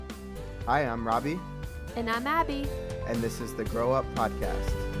Hi, I'm Robbie, And I'm Abby. and this is the Grow Up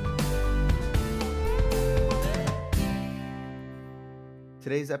Podcast.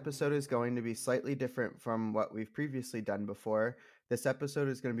 Today's episode is going to be slightly different from what we've previously done before. This episode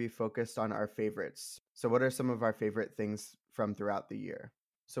is going to be focused on our favorites. So, what are some of our favorite things from throughout the year?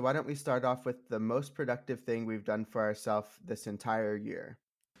 So, why don't we start off with the most productive thing we've done for ourselves this entire year?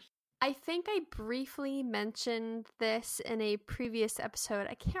 I think I briefly mentioned this in a previous episode.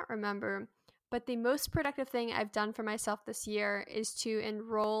 I can't remember. But the most productive thing I've done for myself this year is to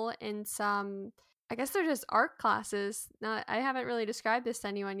enroll in some, I guess they're just art classes. Now, I haven't really described this to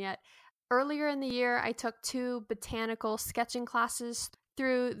anyone yet. Earlier in the year, I took 2 botanical sketching classes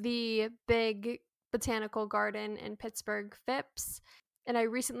through the big botanical garden in Pittsburgh, Phipps. And I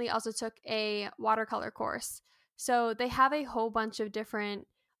recently also took a watercolor course. So they have a whole bunch of different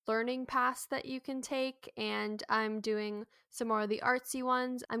learning paths that you can take, and I'm doing some more of the artsy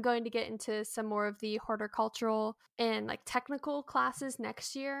ones. I'm going to get into some more of the horticultural and like technical classes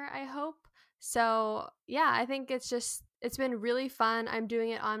next year, I hope. So yeah, I think it's been really fun. I'm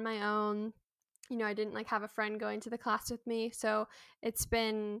doing it on my own. I didn't like have a friend going to the class with me, so it's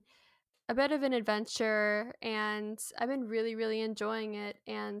been a bit of an adventure, and I've been really, really enjoying it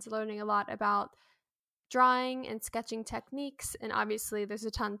and learning a lot about drawing and sketching techniques. And obviously, there's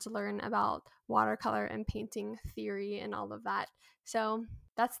a ton to learn about watercolor and painting theory and all of that. So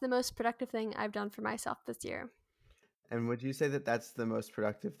that's the most productive thing I've done for myself this year. And would you say that that's the most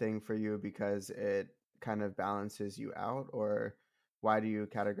productive thing for you because it kind of balances you out, or why do you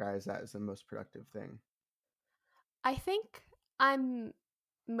categorize that as the most productive thing? I think I'm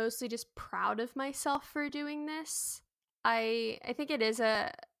mostly just proud of myself for doing this. I think it is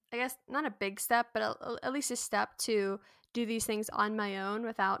I guess not a big step, but at least a step to do these things on my own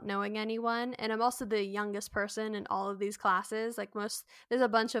without knowing anyone. And I'm also the youngest person in all of these classes. There's a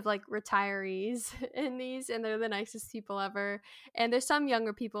bunch of like retirees in these, and they're the nicest people ever. And there's some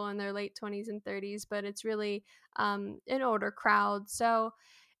younger people in their late 20s and 30s, but it's really an older crowd. So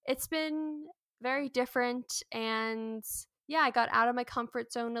it's been very different, and yeah, I got out of my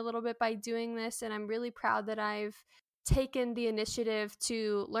comfort zone a little bit by doing this, and I'm really proud that I've taken the initiative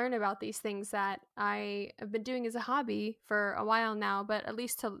to learn about these things that I have been doing as a hobby for a while now, but at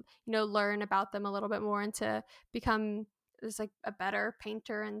least to learn about them a little bit more and to become this like a better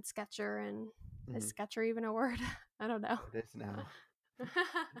painter and sketcher. And is sketcher even a word? I don't know. It is now. But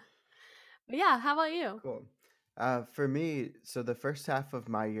yeah, how about you? Cool. For me, so the first half of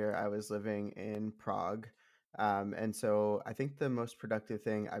my year, I was living in Prague. And so I think the most productive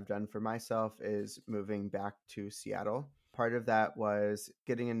thing I've done for myself is moving back to Seattle. Part of that was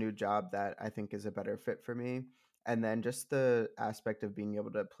getting a new job that I think is a better fit for me. And then just the aspect of being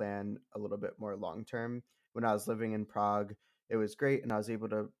able to plan a little bit more long term. When I was living in Prague, it was great, and I was able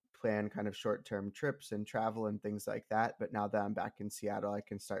to plan kind of short term trips and travel and things like that. But now that I'm back in Seattle, I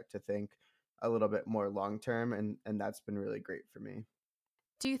can start to think a little bit more long term, and that's been really great for me.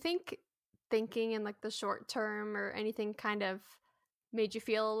 Do you think thinking in like the short term or anything kind of made you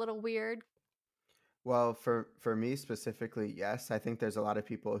feel a little weird? Well, for me specifically, yes. I think there's a lot of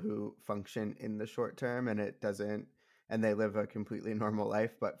people who function in the short term and it doesn't, and they live a completely normal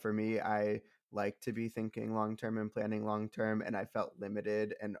life. But for me, I like to be thinking long term and planning long term, and I felt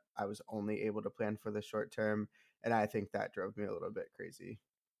limited and I was only able to plan for the short term. And I think that drove me a little bit crazy.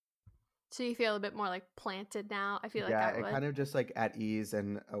 So you feel a bit more like planted now? I feel like Yeah, I it would. kind of just like at ease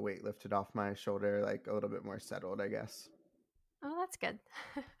and a weight lifted off my shoulder, like a little bit more settled, I guess. Oh, that's good.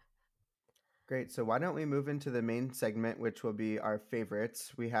 Great. So why don't we move into the main segment, which will be our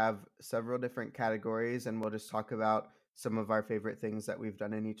favorites? We have several different categories, and we'll just talk about some of our favorite things that we've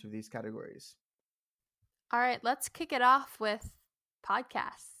done in each of these categories. All right, let's kick it off with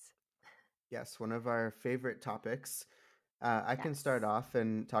podcasts. Yes, one of our favorite topics. I can start Yes. off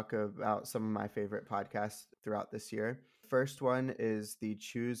and talk about some of my favorite podcasts throughout this year. First one is the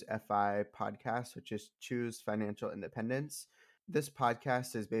Choose FI podcast, which is Choose Financial Independence. This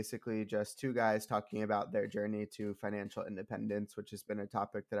podcast is basically just 2 guys talking about their journey to financial independence, which has been a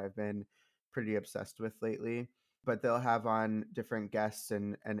topic that I've been pretty obsessed with lately. But they'll have on different guests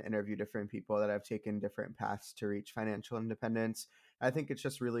and interview different people that have taken different paths to reach financial independence. I think it's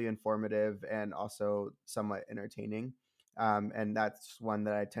just really informative and also somewhat entertaining. And that's one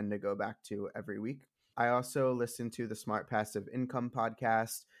that I tend to go back to every week. I also listen to the Smart Passive Income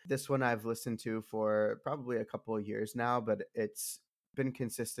podcast. This one I've listened to for probably a couple of years now, but it's been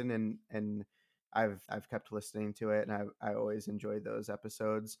consistent, and I've kept listening to it, and I always enjoy those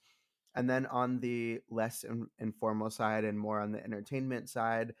episodes. And then on the less informal side and more on the entertainment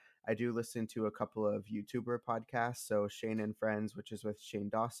side, I do listen to a couple of YouTuber podcasts. So Shane and Friends, which is with Shane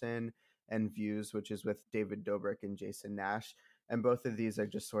Dawson, and Views, which is with David Dobrik and Jason Nash. And both of these are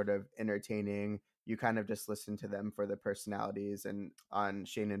just sort of entertaining. You kind of just listen to them for the personalities. And on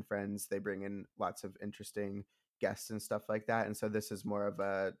Shane and Friends, they bring in lots of interesting guests and stuff like that. And so this is more of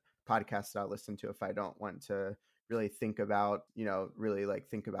a podcast that I'll listen to if I don't want to really think about, really like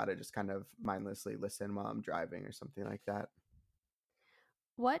think about it, just kind of mindlessly listen while I'm driving or something like that.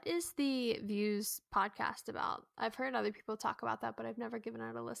 What is the Views podcast about? I've heard other people talk about that, but I've never given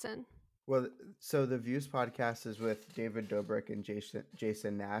it a listen. Well, so the Views podcast is with David Dobrik and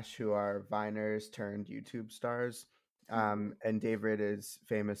Jason Nash, who are Viners turned YouTube stars. And David is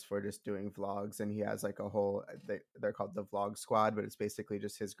famous for just doing vlogs, and he has like a whole, they're called the Vlog Squad, but it's basically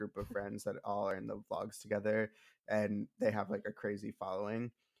just his group of friends that all are in the vlogs together, and they have like a crazy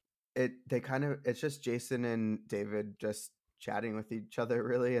following. It's just Jason and David just chatting with each other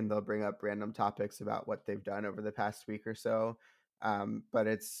really, and they'll bring up random topics about what they've done over the past week or so. But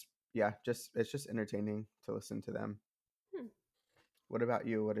it's just entertaining to listen to them. What about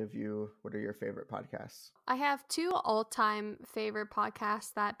you? What are your favorite podcasts? I have two all-time favorite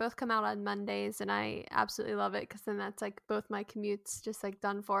podcasts that both come out on Mondays, and I absolutely love it because then that's like both my commutes just like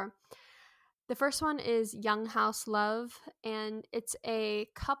done for. The first one is Young House Love, and it's a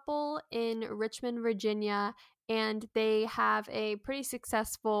couple in Richmond, Virginia, and they have a pretty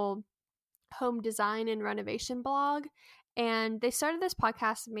successful home design and renovation blog. And they started this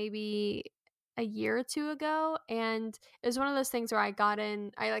podcast maybe a year or two ago, and it was one of those things where I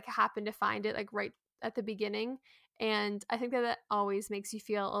like happened to find it like right at the beginning, and I think that always makes you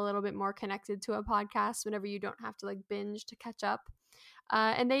feel a little bit more connected to a podcast whenever you don't have to like binge to catch up.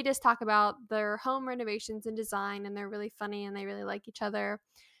 And they just talk about their home renovations and design, and they're really funny and they really like each other,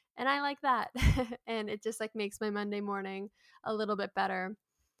 and I like that. And it just like makes my Monday morning a little bit better.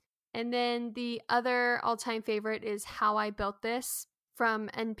 And then the other all-time favorite is How I Built This from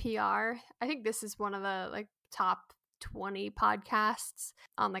NPR. I think this is one of the like top 20 podcasts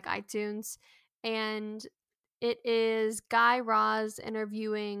on like iTunes. And it is Guy Raz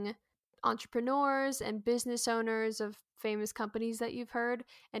interviewing entrepreneurs and business owners of famous companies that you've heard.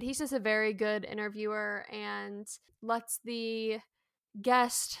 And he's just a very good interviewer and lets the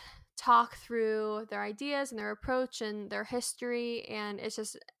guest talk through their ideas and their approach and their history. And it's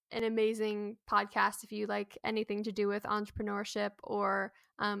just an amazing podcast if you like anything to do with entrepreneurship or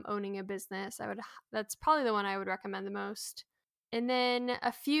owning a business. That's probably the one I would recommend the most. And then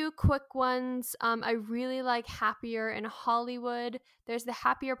a few quick ones. I really like Happier in Hollywood. There's the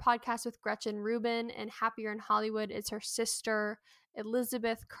Happier podcast with Gretchen Rubin, and Happier in Hollywood is her sister,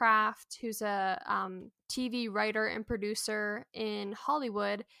 Elizabeth Kraft, who's a TV writer and producer in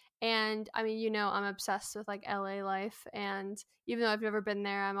Hollywood. And I mean, I'm obsessed with like LA life. And even though I've never been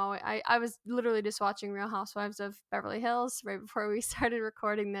there, I was literally just watching Real Housewives of Beverly Hills right before we started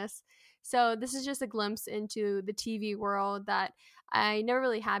recording this. So this is just a glimpse into the TV world that I never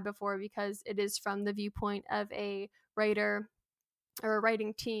really had before, because it is from the viewpoint of a writer or a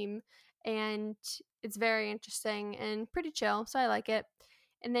writing team. And it's very interesting and pretty chill. So I like it.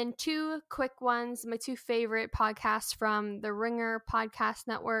 And then two quick ones. My two favorite podcasts from the Ringer Podcast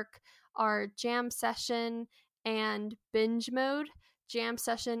Network are Jam Session and Binge Mode. Jam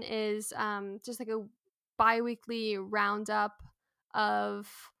Session is just like a bi-weekly roundup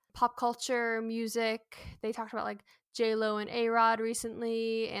of pop culture, music. They talked about like J-Lo and A-Rod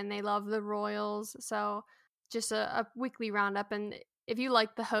recently, and they love the Royals. So just a weekly roundup. And if you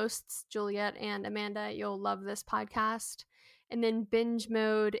like the hosts, Juliet and Amanda, you'll love this podcast. And then Binge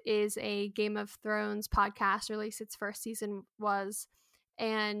Mode is a Game of Thrones podcast, or at least its first season was.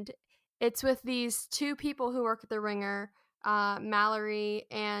 And it's with these two people who work at The Ringer, Mallory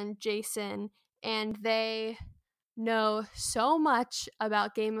and Jason, and they know so much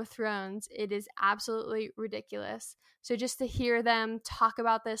about Game of Thrones. It is absolutely ridiculous. So just to hear them talk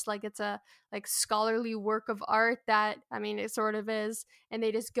about this like it's a like scholarly work of art, that I mean it sort of is, and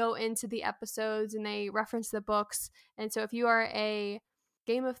they just go into the episodes and they reference the books. And so if you are a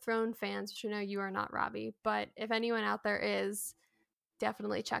Game of Thrones fans, which I know you are not, Robbie, but if anyone out there is,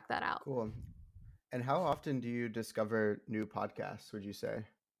 definitely check that out. Cool. And how often do you discover new podcasts, would you say?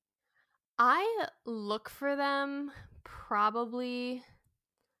 I look for them probably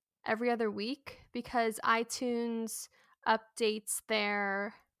every other week, because iTunes updates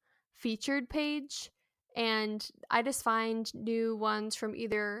their featured page, and I just find new ones from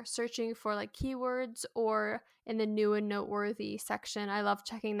either searching for like keywords or in the new and noteworthy section. I love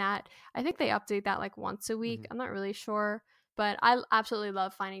checking that. I think they update that like once a week. I'm not really sure, but I absolutely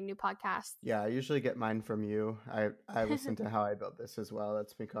love finding new podcasts. Yeah, I usually get mine from you. I listen to How I Built This as well.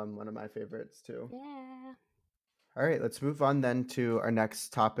 That's become one of my favorites too. Yeah. All right, let's move on then to our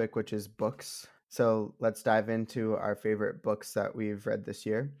next topic, which is books. So let's dive into our favorite books that we've read this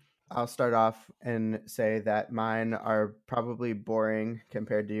year. I'll start off and say that mine are probably boring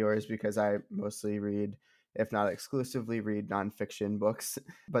compared to yours because I mostly read, if not exclusively read, nonfiction books.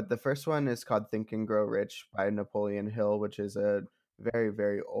 But the first one is called Think and Grow Rich by Napoleon Hill, which is a very,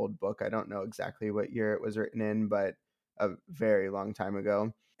 very old book. I don't know exactly what year it was written in, but a very long time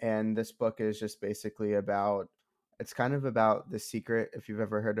ago. And this book is just basically about it's kind of about The Secret, if you've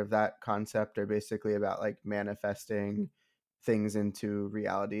ever heard of that concept, or basically about like manifesting things into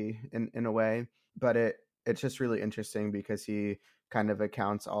reality in a way. But it's just really interesting because he kind of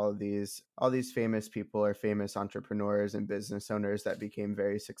accounts all these famous people or famous entrepreneurs and business owners that became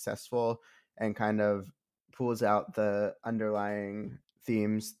very successful and kind of pulls out the underlying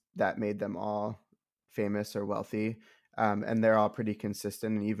themes that made them all famous or wealthy. And they're all pretty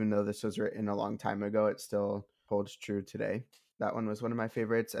consistent. And even though this was written a long time ago, it still holds true today. That one was one of my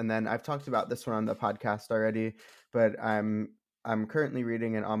favorites. And then I've talked about this one on the podcast already, but I'm currently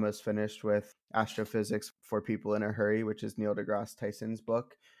reading and almost finished with Astrophysics for People in a Hurry, which is Neil deGrasse Tyson's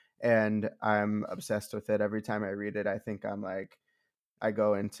book. And I'm obsessed with it. Every time I read it, I think I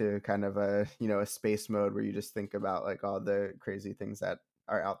go into kind of a space mode where you just think about like all the crazy things that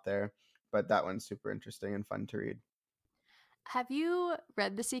are out there. But that one's super interesting and fun to read. Have you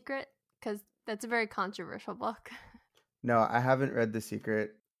read The Secret? Because that's a very controversial book. No, I haven't read The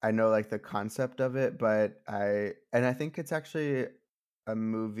Secret. I know like the concept of it, but I think it's actually a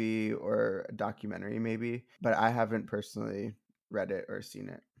movie or a documentary maybe, but I haven't personally read it or seen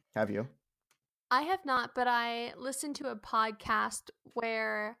it. Have you? I have not, but I listened to a podcast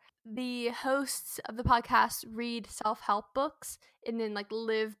where the hosts of the podcast read self-help books and then like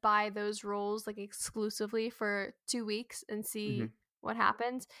live by those rules like exclusively for 2 weeks and Hmm. see what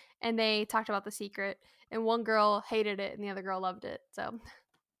happens. And they talked about The Secret, and one girl hated it and the other girl loved it. So I don't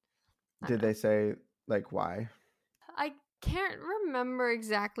Did know. they say like why? I can't remember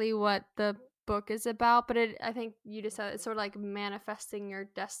exactly what the book is about, but I think you just said it's sort of like manifesting your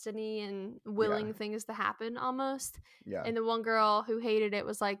destiny and Yeah. willing things to happen almost. Yeah. And the one girl who hated it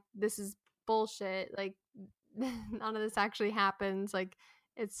was like, this is bullshit. Like, none of this actually happens. Like,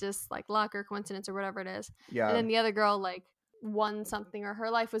 it's just like luck or coincidence or whatever it is. And Yeah. then the other girl, like, won something or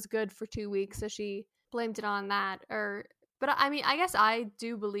her life was good for 2 weeks. So she blamed it on that. But I mean, I guess I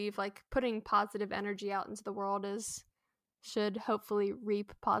do believe like putting positive energy out into the world should hopefully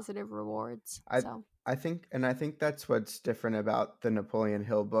reap positive rewards. I So I think that's what's different about the Napoleon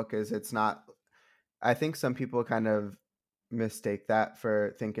Hill book is it's not I think some people kind of mistake that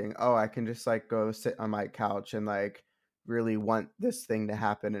for thinking, "Oh, I can just like go sit on my couch and like really want this thing to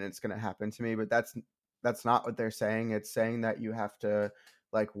happen and it's going to happen to me." But that's not what they're saying. It's saying that you have to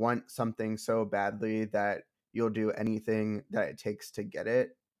like want something so badly that you'll do anything that it takes to get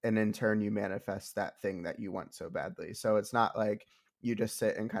it, and in turn you manifest that thing that you want so badly. So it's not like you just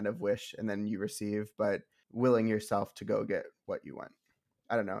sit and kind of wish and then you receive, but willing yourself to go get what you want.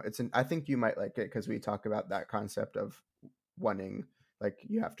 I don't know. I think you might like it because we talk about that concept of wanting, like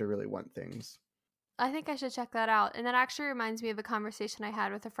you have to really want things. I think I should check that out. And that actually reminds me of a conversation I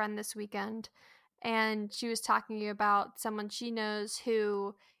had with a friend this weekend. And she was talking about someone she knows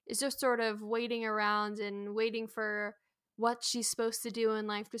who is just sort of waiting around and waiting for what she's supposed to do in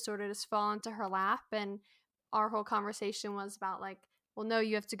life to sort of just fall into her lap. And our whole conversation was about like, well, no,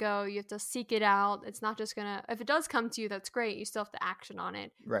 you have to go, you have to seek it out. It's not just gonna, if it does come to you, that's great. You still have to action on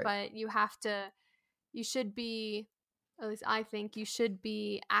it. Right. But you should be, at least I think, you should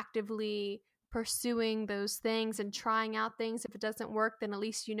be actively pursuing those things and trying out things. If it doesn't work, then at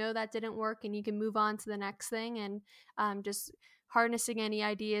least you know that didn't work and you can move on to the next thing, and just harnessing any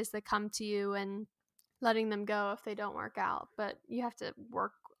ideas that come to you and letting them go if they don't work out. But you have to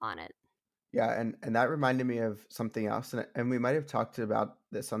work on it. Yeah, and that reminded me of something else, and we might have talked about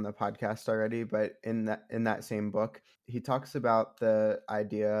this on the podcast already, but in that same book, he talks about the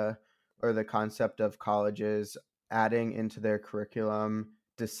idea or the concept of colleges adding into their curriculum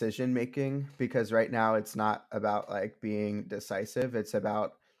decision making, because right now it's not about like being decisive, it's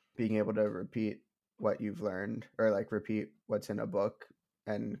about being able to repeat what you've learned or like repeat what's in a book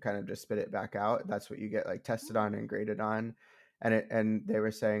and kind of just spit it back out. That's what you get like tested on and graded on. And they were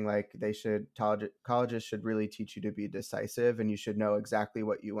saying like colleges should really teach you to be decisive, and you should know exactly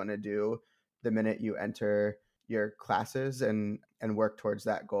what you want to do the minute you enter your classes and work towards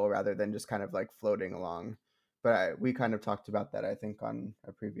that goal rather than just kind of like floating along. But we kind of talked about that, I think, on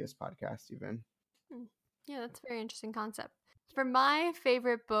a previous podcast even. Hmm. Yeah, that's a very interesting concept. For my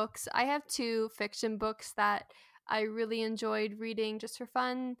favorite books, I have two fiction books that I really enjoyed reading just for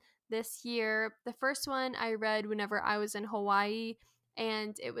fun this year. The first one I read whenever I was in Hawaii,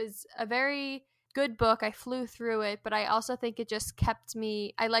 and it was a very good book. I flew through it, but I also think it just kept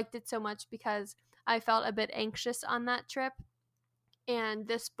me, I liked it so much because I felt a bit anxious on that trip. And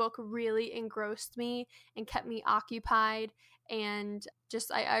this book really engrossed me and kept me occupied. And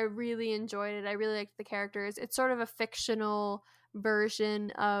just, I really enjoyed it. I really liked the characters. It's sort of a fictional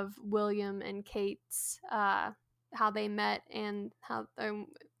version of William and Kate's, how they met and how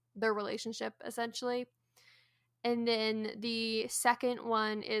their relationship, essentially. And then the second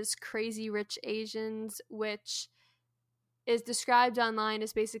one is Crazy Rich Asians, which is described online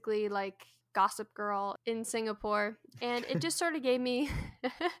as basically like Gossip Girl in Singapore. And it just sort of gave me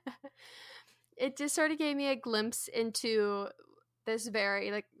a glimpse into this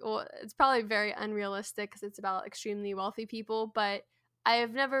very, like, well, it's probably very unrealistic because it's about extremely wealthy people, but I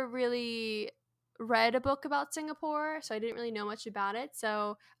have never really read a book about Singapore, so I didn't really know much about it.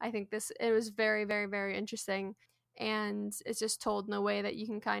 So I think it was very, very, very interesting. And it's just told in a way that you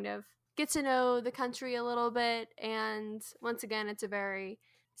can kind of get to know the country a little bit. And once again, it's a very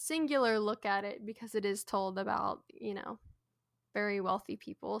singular look at it because it is told about, very wealthy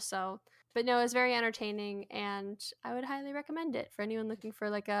people. So, but no, it's very entertaining, and I would highly recommend it for anyone looking for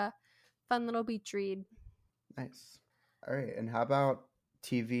like a fun little beach read. Nice. All right. And how about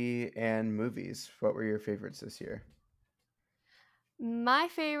TV and movies? What were your favorites this year? My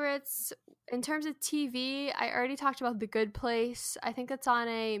favorites in terms of TV, I already talked about The Good Place. I think it's on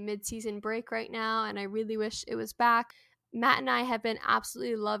a mid-season break right now, and I really wish it was back. Matt and I have been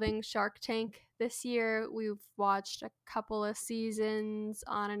absolutely loving Shark Tank this year. We've watched a couple of seasons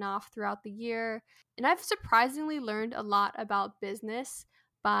on and off throughout the year, and I've surprisingly learned a lot about business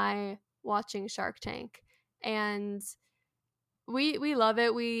by watching Shark Tank. And we love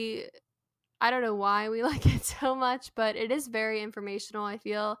it. I don't know why we like it so much, but it is very informational, I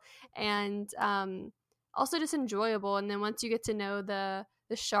feel, and also just enjoyable. And then once you get to know the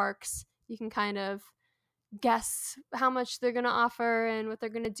sharks, you can kind of guess how much they're going to offer and what they're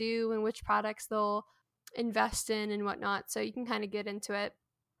going to do and which products they'll invest in and whatnot. So you can kind of get into it.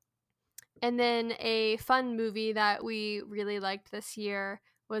 And then a fun movie that we really liked this year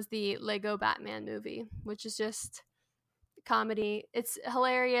was the Lego Batman movie, which is just comedy. It's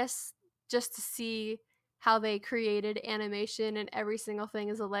hilarious just to see how they created animation and every single thing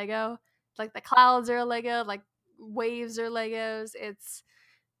is a Lego. Like the clouds are a Lego, like waves are Legos.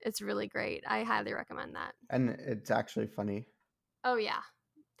 It's really great. I highly recommend that. And it's actually funny. Oh yeah.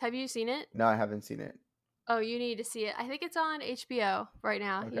 Have you seen it? No, I haven't seen it. Oh, you need to see it. I think it's on HBO right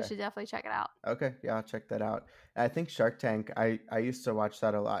now. Okay. You should definitely check it out. Okay, yeah, I'll check that out. I think Shark Tank, I used to watch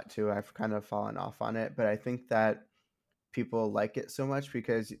that a lot too. I've kind of fallen off on it, but I think that people like it so much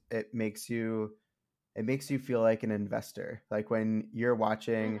because it makes you feel like an investor. Like when you're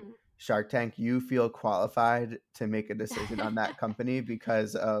watching Shark Tank, you feel qualified to make a decision on that company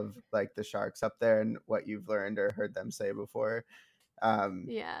because of like the sharks up there and what you've learned or heard them say before.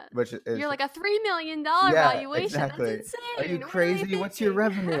 Yeah, which is, you're like a $3 million valuation. Exactly. That's insane. Are you crazy? What's your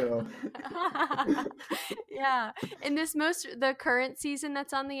revenue? Yeah, in the current season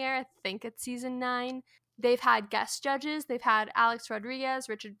that's on the air, I think it's season 9. They've had guest judges. They've had Alex Rodriguez,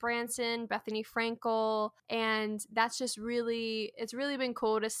 Richard Branson, Bethany Frankel, and that's just it's really been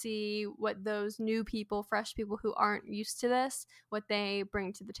cool to see what those new people, fresh people who aren't used to this, what they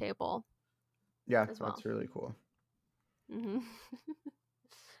bring to the table. Yeah, that's really cool. Mm-hmm.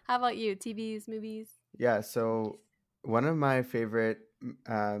 How about you? TVs, movies? Yeah, so one of my favorite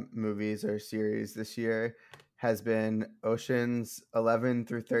movies or series this year has been Oceans 11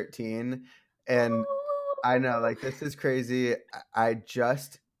 through 13. And I know, like, this is crazy. I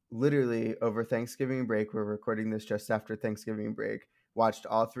just literally over Thanksgiving break, we're recording this just after Thanksgiving break, watched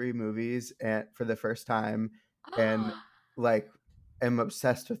all 3 movies and for the first time and like am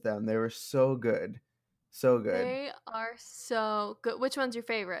obsessed with them. They were so good. So good. They are so good. Which one's your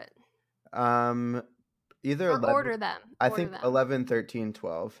favorite? Either or 11, order them. I think 11, 13,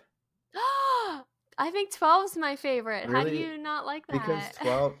 12. I think 12's my favorite. Really? How do you not like that? Because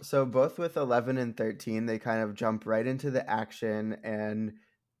 12, so both with 11 and 13, they kind of jump right into the action and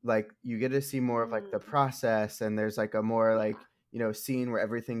like you get to see more of like the process and there's like a more like, scene where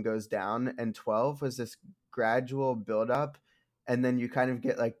everything goes down. And 12 was this gradual buildup and then you kind of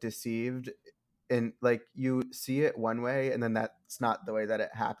get like deceived and like you see it one way and then that's not the way that it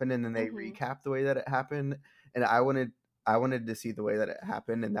happened. And then they recap the way that it happened. And I wanted to see the way that it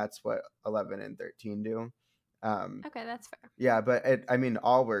happened, and that's what 11 and 13 do. Okay, that's fair. Yeah, but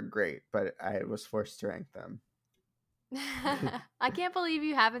all were great, but I was forced to rank them. I can't believe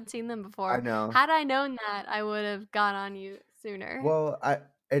you haven't seen them before. I know. Had I known that, I would have got on you sooner. Well,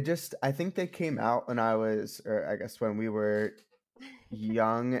 I think they came out when or I guess when we were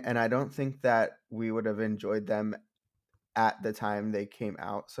young, and I don't think that we would have enjoyed them at the time they came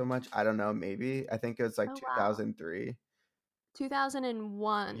out so much. I don't know, maybe. I think it was like Oh wow. 2003.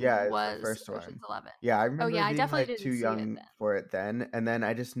 2001 Yeah, it's the was first Ocean's one. 11. Yeah, I Oh remember yeah, I being definitely like too didn't see it young then. for it then, and then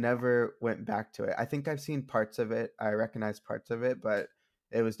I just never went back to it. I think I've seen parts of it. I recognize parts of it, but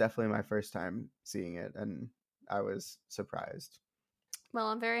it was definitely my first time seeing it, and I was surprised. Well,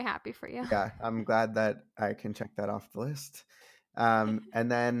 I'm very happy for you. Yeah, I'm glad that I can check that off the list. And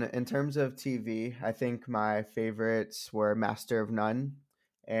then in terms of TV, I think my favorites were Master of None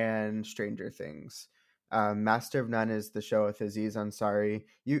and Stranger Things. Master of None is the show with Aziz Ansari.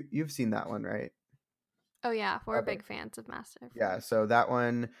 You've seen that one, right? Oh yeah, we're Okay. big fans of Master of Yeah, None. so that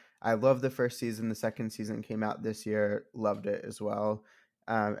one, I love the first season. The second season came out this year. Loved it as well.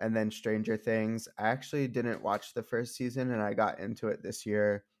 And then Stranger Things. I actually didn't watch the first season, and I got into it this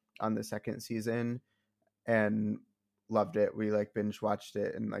year on the second season and loved it. We like binge watched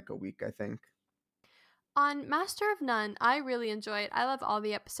it in like a week, I think. On Master of None, I really enjoy it. I love all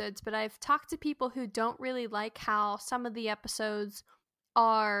the episodes, but I've talked to people who don't really like how some of the episodes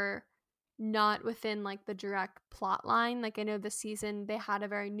are not within like the direct plot line. Like I know this season they had a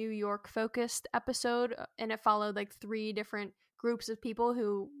very New York focused episode and it followed like three different groups of people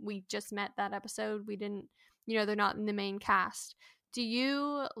who we just met that episode. We didn't, they're not in the main cast. Do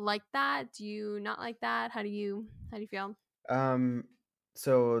you like that? Do you not like that? How do you feel? Um,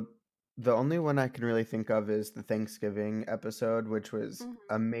 so the only one I can really think of is the Thanksgiving episode, which was Mm-hmm.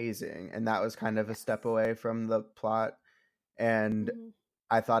 amazing, and that was kind of a step away from the plot. And Mm-hmm.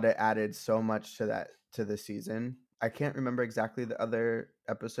 I thought it added so much to the season. I can't remember exactly the other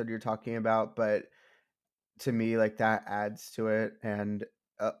episode you're talking about, but to me, like that adds to it. And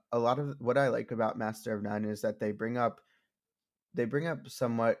a lot of what I like about Master of None is that they bring up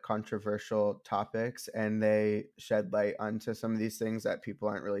somewhat controversial topics and they shed light onto some of these things that people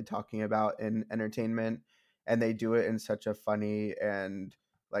aren't really talking about in entertainment, and they do it in such a funny and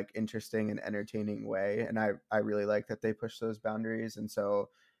like interesting and entertaining way, and I really like that they push those boundaries. And so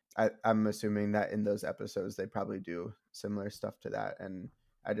I'm assuming that in those episodes they probably do similar stuff to that, and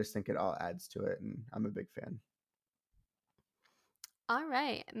I just think it all adds to it, and I'm a big fan. All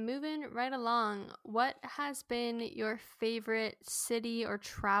right, moving right along. What has been your favorite city or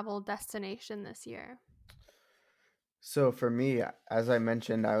travel destination this year? So for me, as I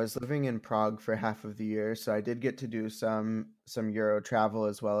mentioned, I was living in Prague for half of the year, so I did get to do some Euro travel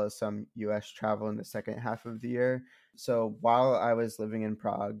as well as some US travel in the second half of the year. So while I was living in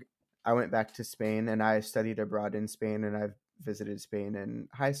Prague, I went back to Spain and I studied abroad in Spain, and I've visited Spain in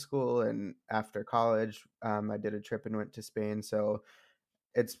high school and after college. I did a trip and went to Spain, so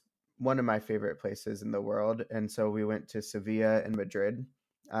it's one of my favorite places in the world. And so we went to Sevilla and Madrid.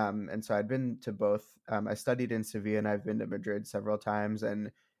 And so I'd been to both. I studied in Sevilla and I've been to Madrid several times.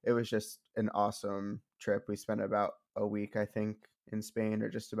 And it was just an awesome trip. We spent about a week, I think, in Spain, or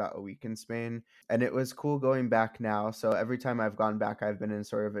just about a week in Spain. And it was cool going back now. So every time I've gone back, I've been in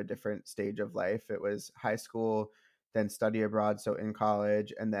sort of a different stage of life. It was high school, then study abroad, so in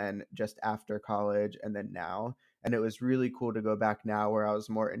college, and then just after college, and then now. And it was really cool to go back now where I was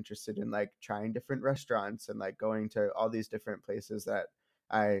more interested in like trying different restaurants and like going to all these different places that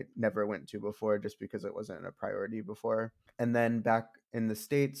I never went to before just because it wasn't a priority before. And then back in the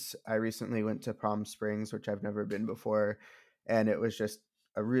States, I recently went to Palm Springs, which I've never been before, and it was just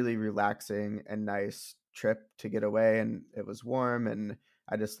a really relaxing and nice trip to get away, and it was warm, and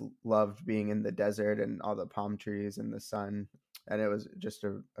I just loved being in the desert and all the palm trees and the sun, and it was just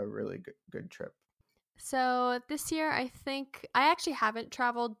a really good trip. So this year, I think I actually haven't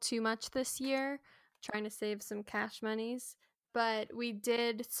traveled too much this year, trying to save some cash monies. But we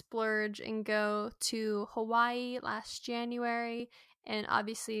did splurge and go to Hawaii last January. And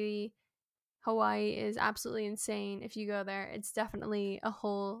obviously, Hawaii is absolutely insane. If you go there, it's definitely a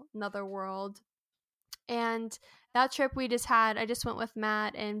whole nother world. And that trip we just had, I just went with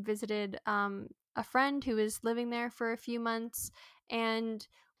Matt and visited a friend who was living there for a few months. And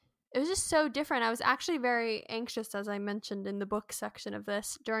it was just so different. I was actually very anxious, as I mentioned in the book section of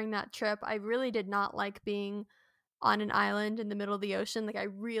this during that trip. I really did not like being on an island in the middle of the ocean. Like, I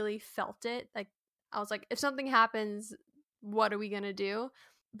really felt it. Like, I was like, if something happens, what are we going to do?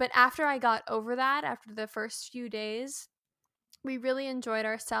 But after I got over that, after the first few days, we really enjoyed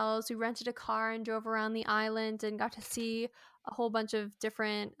ourselves. We rented a car and drove around the island and got to see a whole bunch of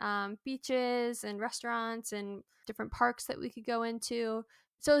different beaches and restaurants and different parks that we could go into.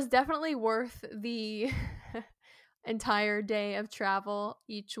 So it's definitely worth the entire day of travel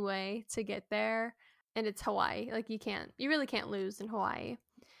each way to get there. And it's Hawaii. Like you really can't lose in Hawaii.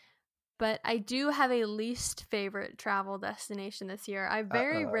 but I do have a least favorite travel destination this year. I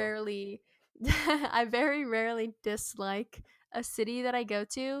very Uh-oh. rarely I very rarely dislike a city that I go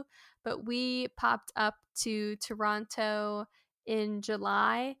to, but we popped up to Toronto in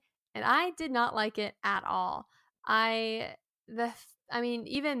July and I did not like it at all. I I mean,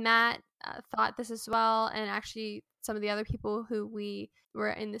 even Matt thought this as well, and actually some of the other people who we were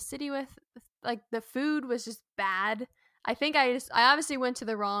in the city with, like the food was just bad. I think I obviously went to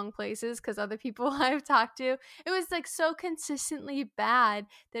the wrong places because other people I've talked to, it was like so consistently bad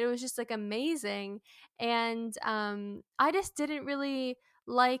that it was just like amazing. And I just didn't really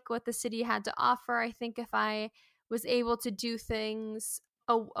like what the city had to offer. I think if I was able to do things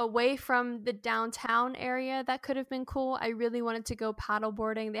away from the downtown area, that could have been cool. I really wanted to go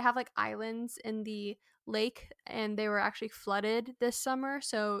paddleboarding. They have like islands in the lake and they were actually flooded this summer,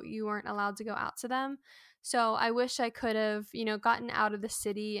 so you weren't allowed to go out to them. So I wish I could have, gotten out of the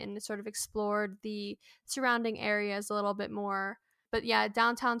city and sort of explored the surrounding areas a little bit more. But yeah,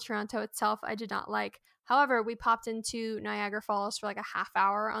 downtown Toronto itself, I did not like. However, we popped into Niagara Falls for like a half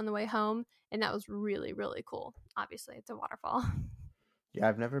hour on the way home, and that was really, really cool. Obviously, it's a waterfall. Yeah,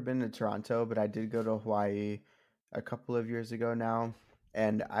 I've never been to Toronto, but I did go to Hawaii a couple of years ago now,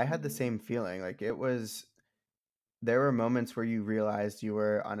 and I had the same feeling. Like there were moments where you realized you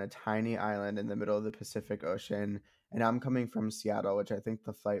were on a tiny island in the middle of the Pacific Ocean, and I'm coming from Seattle, which I think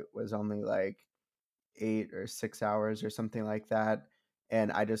the flight was only like 8 or 6 hours or something like that,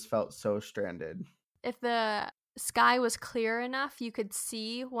 and I just felt so stranded. If the sky was clear enough, you could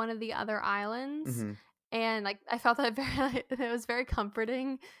see one of the other islands. Hmm. And like I felt that it was very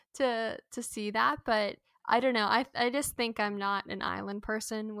comforting to see that, but I don't know. I just think I'm not an island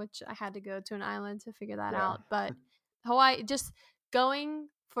person, which I had to go to an island to figure that Yeah. out. But Hawaii, just going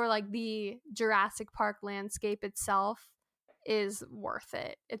for like the Jurassic Park landscape itself is worth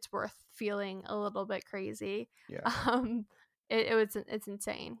it. It's worth feeling a little bit crazy. Yeah. Um, it's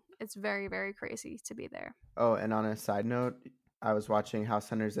insane. It's very, very crazy to be there. Oh, and on a side note, I was watching House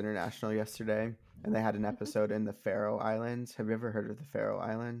Hunters International yesterday, and they had an Mhm. episode in the Faroe Islands. Have you ever heard of the Faroe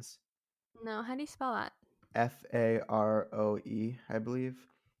Islands? No, how do you spell that? Faroe, I believe.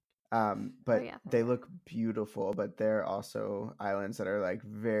 Oh But yeah, they there. look beautiful, but they're also islands that are like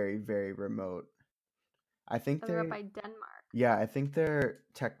very, very remote. I think Oh, they're up they, by Denmark. yeah, I think they're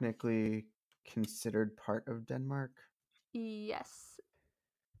technically considered part of Denmark, Yes,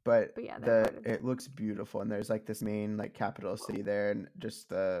 but but yeah, they're the part of it Denmark. looks beautiful, and there's like this main like capital city there, and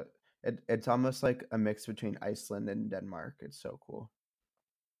just it's almost like a mix between Iceland and Denmark. It's so cool.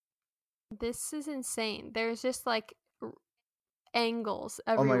 This is insane. There's just like angles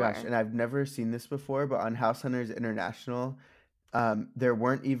Oh my gosh, everywhere. and I've never seen this before, but on House Hunters International, there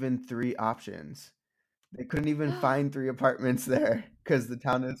weren't even three options. They couldn't even find three apartments there because the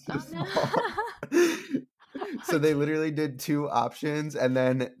town is so Oh no. small. So they Okay. literally did two options, and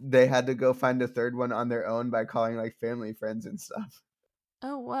then they had to go find a third one on their own by calling like family friends and stuff.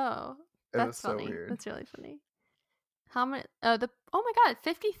 Oh whoa. It was That's so funny. weird. That's really funny. How many oh my god,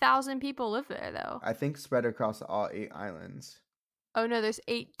 50,000 people live there though. I think spread across all 8 islands. Oh no, there's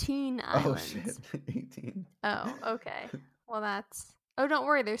 18 Oh shit, islands. 18. Oh, okay. Well, that's oh, don't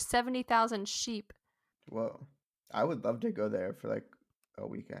worry, there's 70,000 sheep. Whoa. I would love to go there for like a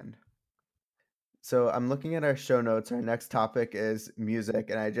weekend. So I'm looking at our show notes. Our next topic is music,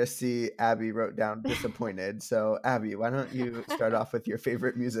 and I just see Abby wrote down disappointed. So Abby, why don't you start off with your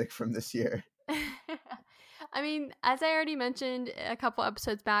favorite music from this year? I mean, as I already mentioned a couple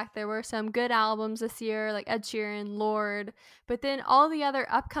episodes back, there were some good albums this year, like Ed Sheeran, Lord, but then all the other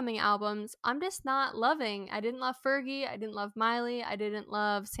upcoming albums, I'm just not loving. I didn't love Fergie, I didn't love Miley, I didn't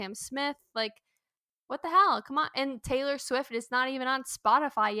love Sam Smith. Like, what the hell? Come on. And Taylor Swift is not even on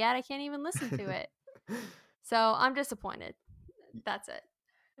Spotify yet. I can't even listen to it. So I'm disappointed. That's it.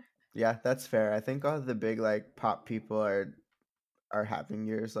 Yeah, that's fair. I think all the big like pop people are having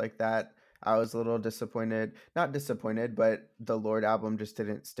years like that. I was a little disappointed. Not disappointed, but the Lord album just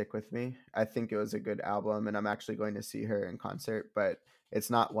didn't stick with me. I think it was a good album and I'm actually going to see her in concert, but it's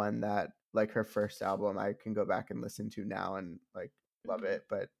not one that like her first album I can go back and listen to now and like love Mm-hmm. it,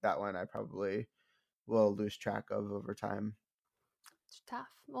 but that one I probably will lose track of over time. It's tough.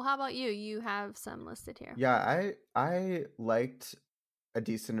 Well, how about you? You have some listed here. Yeah, I liked a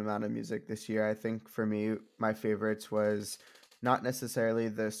decent amount of music this year. I think for me, my favorites was not necessarily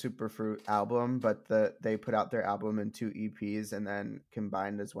the Superfruit album, but they put out their album in two EPs and then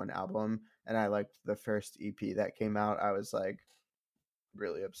combined as one album. And I liked the first EP that came out. I was like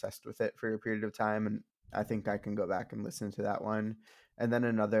really obsessed with it for a period of time, and I think I can go back and listen to that one. And then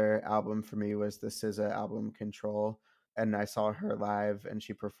another album for me was the SZA album Control. and I saw her live and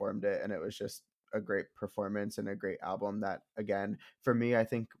she performed it, and it was just a great performance and a great album that, again, for me, I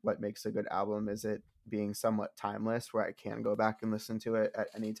think what makes a good album is it being somewhat timeless, where I can go back and listen to it at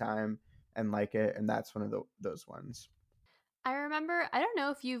any time and like it, and that's one of those ones. I remember, I don't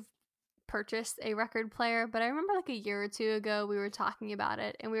know if you've purchased a record player, but I remember like a year or two ago we were talking about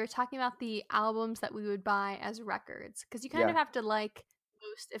it, and we were talking about the albums that we would buy as records, because you kind Yeah, of have to like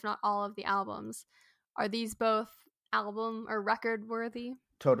most, if not all, of the albums. Are these both album or record worthy?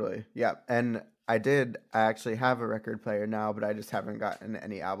 totally. Yeah. And I actually have a record player now, but I just haven't gotten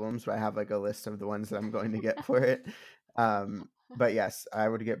any albums, but I have like a list of the ones that I'm going to get for it. But yes, I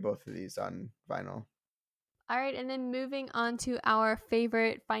would get both of these on vinyl. All right, and then moving on to our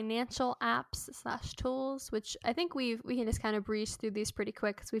favorite financial apps slash tools, which I think we can just kind of breeze through these pretty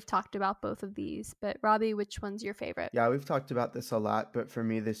quick because we've talked about both of these. But Robbie, which one's your favorite? Yeah, we've talked about this a lot, but for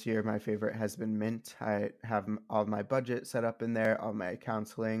me this year, my favorite has been Mint. I have all my budget set up in there, all my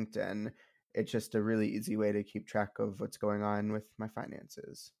accounts linked, and it's just a really easy way to keep track of what's going on with my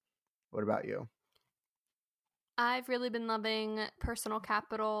finances. What about you? I've really been loving Personal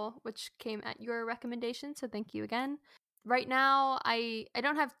Capital, which came at your recommendation, so thank you again. Right now, I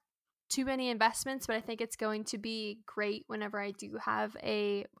don't have too many investments, but I think it's going to be great whenever I do have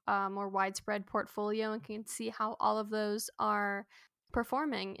a more widespread portfolio and can see how all of those are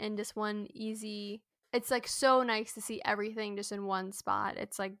performing in just one easy. It's like so nice to see everything just in one spot.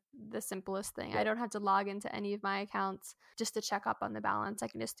 It's like the simplest thing. I Yep. don't have to log into any of my accounts just to check up on the balance. I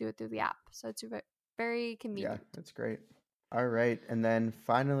can just do it through the app. So it's very Yeah, convenient. that's great. All right. And then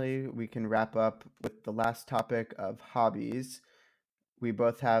finally, we can wrap up with the last topic of hobbies. We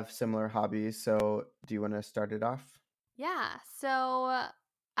both have similar hobbies. So, do you want to start it off? Yeah. So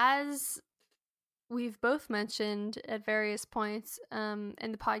as we've both mentioned at various points in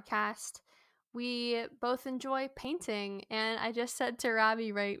the podcast, we both enjoy painting. And I just said to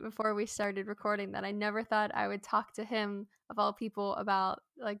Robbie right before we started recording that I never thought I would talk to him, of all people, about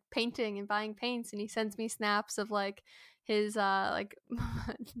like painting and buying paints. And he sends me snaps of like his like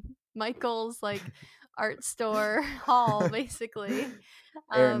Michael's like art store haul, basically.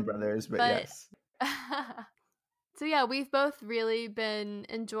 Aaron Brothers, but But yes. so yeah, we've both really been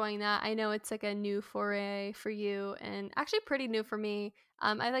enjoying that. I know it's like a new foray for you, and actually pretty new for me.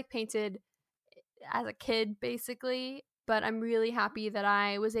 I like painted as a kid basically, but I'm really happy that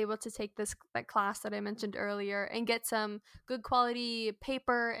I was able to take this that class that I mentioned earlier and get some good quality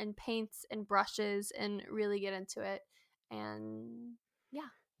paper and paints and brushes and really get into it. And yeah.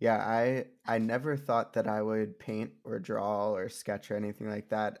 Yeah, I never thought that I would paint or draw or sketch or anything like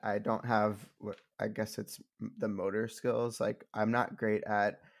that. I don't have what I guess it's the motor skills. Like I'm not great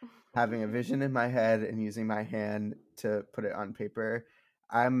at having a vision in my head and using my hand to put it on paper.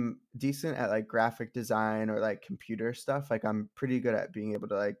 I'm decent at like graphic design or like computer stuff. Like I'm pretty good at being able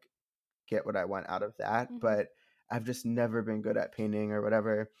to like get what I want out of that, Mhm. but I've just never been good at painting or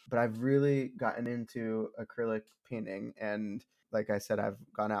whatever. But I've really gotten into acrylic painting, and like I said, I've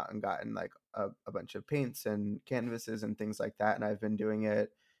gone out and gotten like a bunch of paints and canvases and things like that, and I've been doing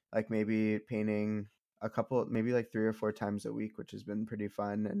it like maybe painting a couple, maybe like 3 or 4 times a week, which has been pretty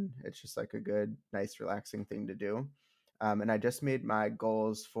fun, and it's just like a good, nice, relaxing thing to do. And I just made my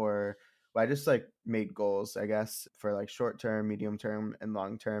goals for, well, I just like made goals, I guess, for like short term, medium term, and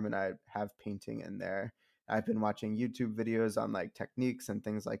long term. And I have painting in there. I've been watching YouTube videos on like techniques and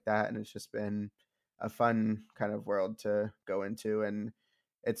things like that. And it's just been a fun kind of world to go into. And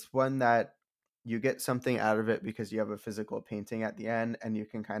it's one that you get something out of it because you have a physical painting at the end, and you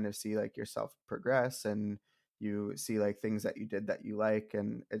can kind of see like yourself progress, and you see like things that you did that you like.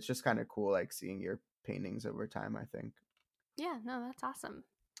 And it's just kind of cool, like seeing your paintings over time, I think. Yeah, no, that's awesome.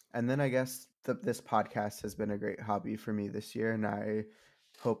 And then I guess this podcast has been a great hobby for me this year, and I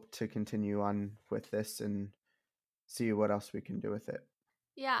hope to continue on with this and see what else we can do with it.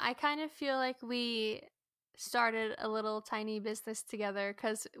 Yeah, I kind of feel like we started a little tiny business together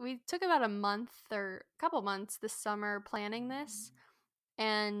because we took about a month or a couple months this summer planning this,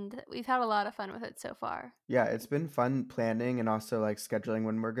 and we've had a lot of fun with it so far. Yeah, it's been fun planning and also like scheduling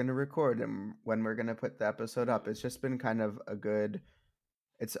when we're going to record and when we're going to put the episode up. It's just been kind of a good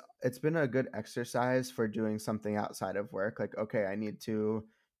it's been a good exercise for doing something outside of work. Like, okay, I need to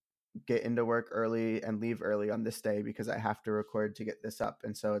get into work early and leave early on this day because I have to record to get this up.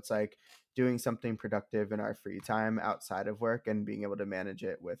 And so it's like doing something productive in our free time outside of work and being able to manage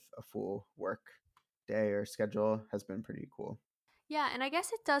it with a full work day or schedule has been pretty cool. Yeah, and I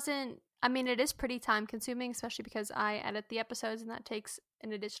guess it doesn't, I mean, it is pretty time consuming, especially because I edit the episodes and that takes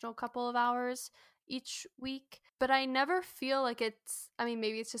an additional couple of hours each week. But I never feel like it's, I mean,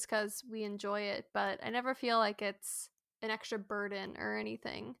 maybe it's just because we enjoy it, but I never feel like it's an extra burden or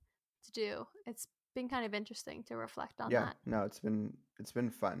anything to do. It's been kind of interesting to reflect on Yeah, that. no, it's been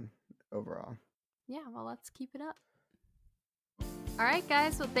fun overall. Yeah, well, let's keep it up. All right,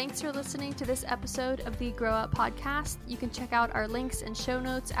 guys. Well, thanks for listening to this episode of the Grow Up Podcast. You can check out our links and show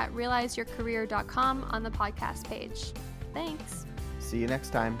notes at realizeyourcareer.com on the podcast page. Thanks. See you next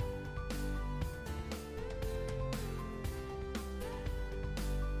time.